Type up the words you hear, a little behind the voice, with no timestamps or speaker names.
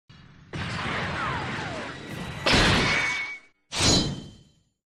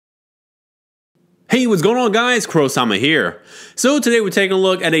Hey, what's going on guys? Krowcast Ahmed here. So today we're taking a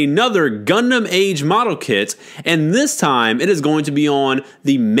look at another Gundam Age model kit, and this time it is going to be on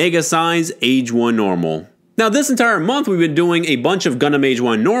the Mega Size AGE-1 Normal. Now this entire month we've been doing a bunch of Gundam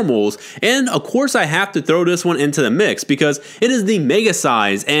AGE-1 Normals, and of course I have to throw this one into the mix because it is the Mega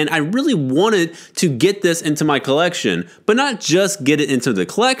Size, and I really wanted to get this into my collection, but not just get it into the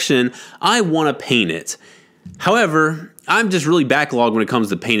collection, I want to paint it. However, I'm just really backlogged when it comes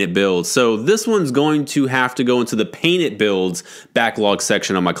to painted builds, so this one's going to have to go into the painted builds backlog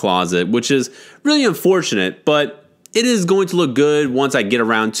section of my closet, which is really unfortunate, but it is going to look good once I get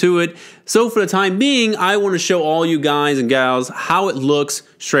around to it. So for the time being, I want to show all you guys and gals how it looks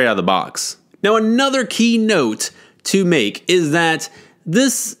straight out of the box. Now another key note to make is that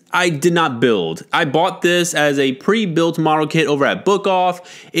this I did not build. I bought this as a pre-built model kit over at Book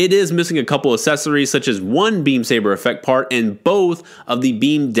Off. It is missing a couple accessories such as one beam saber effect part and both of the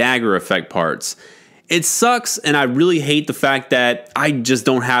beam dagger effect parts. It sucks, and I really hate the fact that I just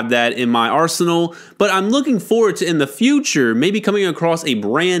don't have that in my arsenal, but I'm looking forward to in the future maybe coming across a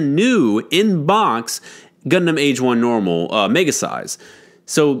brand new in-box Gundam AGE-1 Normal Mega Size.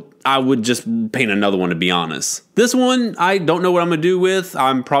 So I would just paint another one, to be honest. This one, I don't know what I'm going to do with.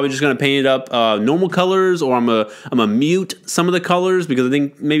 I'm probably just going to paint it up normal colors, or I'm gonna mute some of the colors because I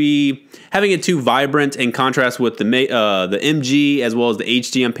think maybe having it too vibrant in contrast with the MG as well as the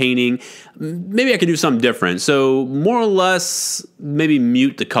HD I'm painting, maybe I could do something different. So more or less, maybe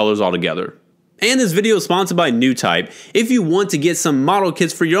mute the colors altogether. And this video is sponsored by New Type. If you want to get some model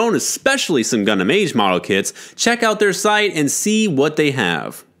kits for your own, especially some Gundam Age model kits, check out their site and see what they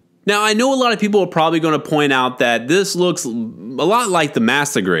have. Now, I know a lot of people are probably going to point out that this looks a lot like the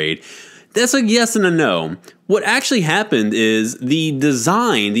Master Grade. That's a yes and a no. What actually happened is the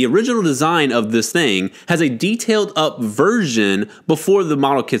design, the original design of this thing has a detailed up version before the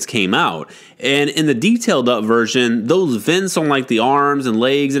model kits came out. And in the detailed up version, those vents on like the arms and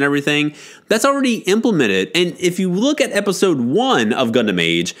legs and everything, that's already implemented. And if you look at episode 1 of Gundam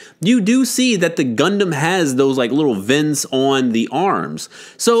Age, you do see that the Gundam has those like little vents on the arms.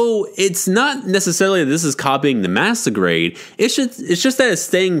 So it's not necessarily that this is copying the Master Grade. It's just that it's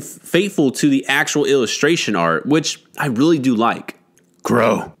staying faithful to the actual illustration art, which I really do like.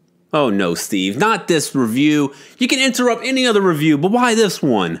 Crow. Oh no, Steve, not this review. You can interrupt any other review, but why this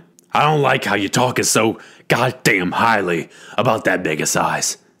one? I don't like how you're talking so goddamn highly about that Mega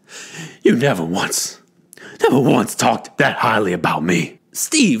Size. You never once talked that highly about me.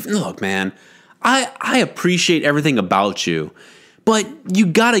 Steve, look man, I appreciate everything about you, but you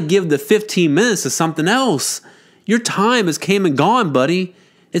gotta give the 15 minutes to something else. Your time has came and gone, buddy.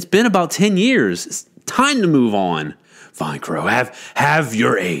 It's been about 10 years. It's time to move on. Fine, Crow, have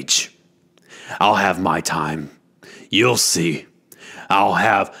your age. I'll have my time. You'll see. I'll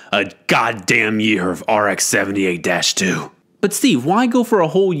have a goddamn year of RX-78-2. But Steve, why go for a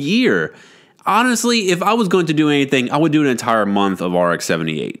whole year? Honestly, if I was going to do anything, I would do an entire month of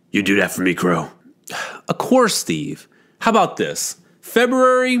RX-78. You do that for me, Crow? Of course, Steve. How about this?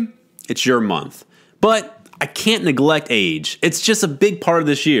 February, it's your month. But I can't neglect Age. It's just a big part of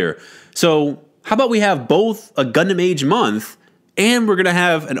this year. So how about we have both a Gundam Age month and we're going to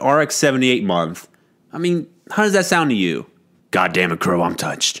have an RX-78 month? I mean, how does that sound to you? God damn it, Crow, I'm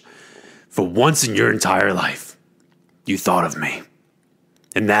touched. For once in your entire life, you thought of me.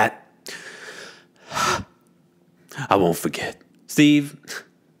 And that, I won't forget. Steve,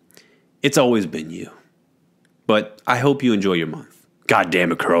 it's always been you. But I hope you enjoy your month. God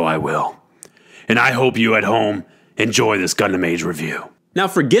damn it, Crow, I will. And I hope you at home enjoy this Gundam Age review. Now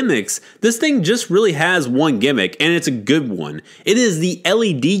for gimmicks, this thing just really has one gimmick, and it's a good one. It is the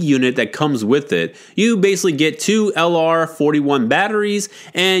LED unit that comes with it. You basically get 2 LR41 batteries,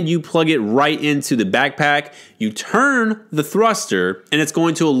 and you plug it right into the backpack. You turn the thruster, and it's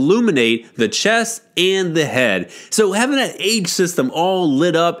going to illuminate the chest and the head. So having that Age system all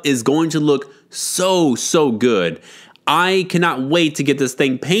lit up is going to look so good. I cannot wait to get this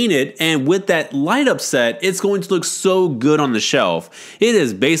thing painted, and with that light up set, it's going to look so good on the shelf. It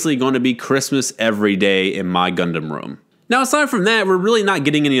is basically going to be Christmas every day in my Gundam room. Now aside from that, we're really not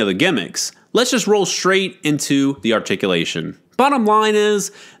getting any other gimmicks. Let's just roll straight into the articulation. Bottom line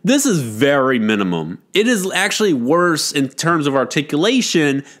is, this is very minimum. It is actually worse in terms of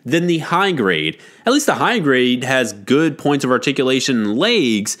articulation than the high grade. At least the high grade has good points of articulation in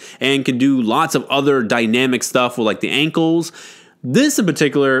legs and can do lots of other dynamic stuff with like the ankles. This in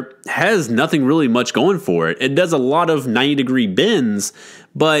particular has nothing really much going for it. It does a lot of 90-degree bends,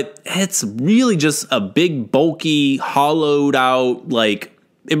 but it's really just a big, bulky, hollowed out, like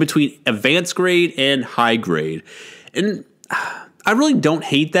in between advanced grade and high grade. And I really don't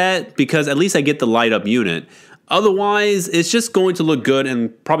hate that because at least I get the light up unit. Otherwise, it's just going to look good in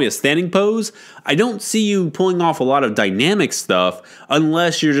probably a standing pose. I don't see you pulling off a lot of dynamic stuff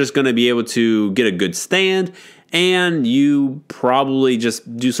unless you're just going to be able to get a good stand and you probably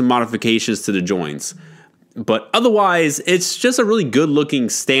just do some modifications to the joints. But otherwise, it's just a really good looking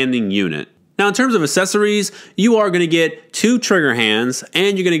standing unit. Now, in terms of accessories, you are going to get 2 trigger hands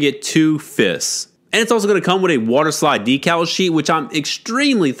and you're going to get 2 fists. And it's also going to come with a water slide decal sheet, which I'm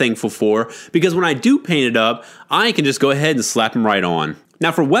extremely thankful for because when I do paint it up, I can just go ahead and slap them right on.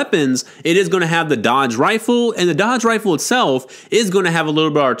 Now for weapons, it is going to have the Dodge rifle, and the Dodge rifle itself is going to have a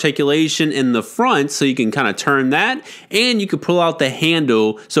little bit of articulation in the front, so you can kind of turn that, and you can pull out the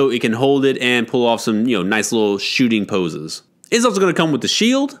handle so it can hold it and pull off some nice little shooting poses. It's also going to come with the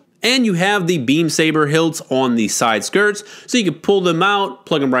shield. And you have the beam saber hilts on the side skirts, so you can pull them out,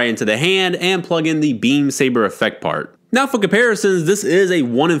 plug them right into the hand, and plug in the beam saber effect part. Now for comparisons, this is a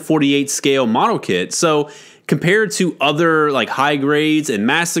 1/48 scale model kit, so compared to other like high grades and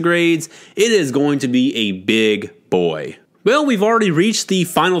master grades, it is going to be a big boy. Well, we've already reached the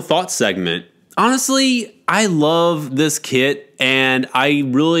final thoughts segment. Honestly, I love this kit, and I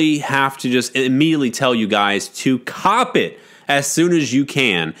really have to just immediately tell you guys to cop it as soon as you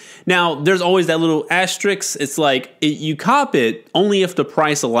can. Now, there's always that little asterisk. It's like you cop it only if the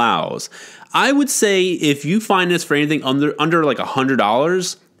price allows. I would say if you find this for anything under like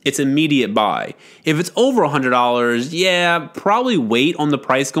 $100, it's immediate buy. If it's over $100, yeah, probably wait on the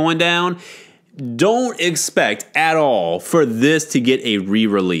price going down. Don't expect at all for this to get a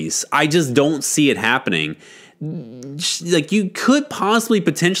re-release. I just don't see it happening. Like, you could possibly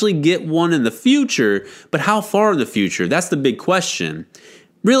potentially get one in the future, but how far in the future? That's the big question.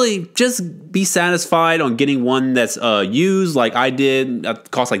 Really, just be satisfied on getting one that's used like I did.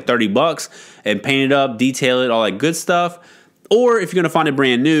 That cost like $30 and paint it up, detail it, all that good stuff. Or if you're going to find it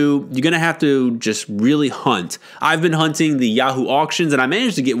brand new, you're going to have to just really hunt. I've been hunting the Yahoo auctions, and I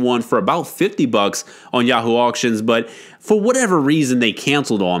managed to get one for about $50 on Yahoo auctions, but for whatever reason, they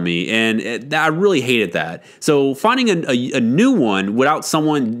canceled on me, and I really hated that. So finding a new one without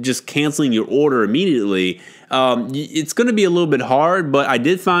someone just canceling your order immediately, it's going to be a little bit hard, but I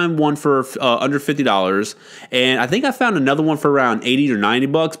did find one for under $50, and I think I found another one for around $80 or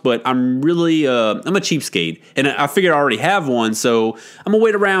 $90, but I'm really, I'm a cheapskate, and I figured I already have one, so I'm going to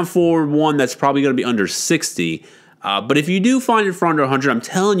wait around for one that's probably going to be under $60. But if you do find it for under $100, I'm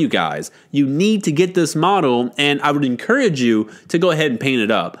telling you guys, you need to get this model, and I would encourage you to go ahead and paint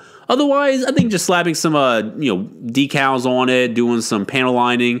it up. Otherwise, I think just slapping some decals on it, doing some panel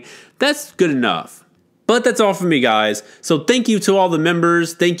lining, that's good enough. But that's all from me, guys. So thank you to all the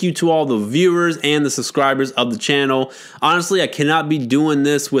members, thank you to all the viewers and the subscribers of the channel. Honestly, I cannot be doing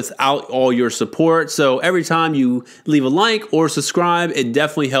this without all your support. So every time you leave a like or subscribe, it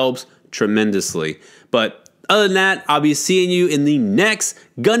definitely helps tremendously. But other than that, I'll be seeing you in the next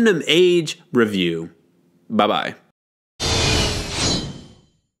Gundam Age review. Bye-bye.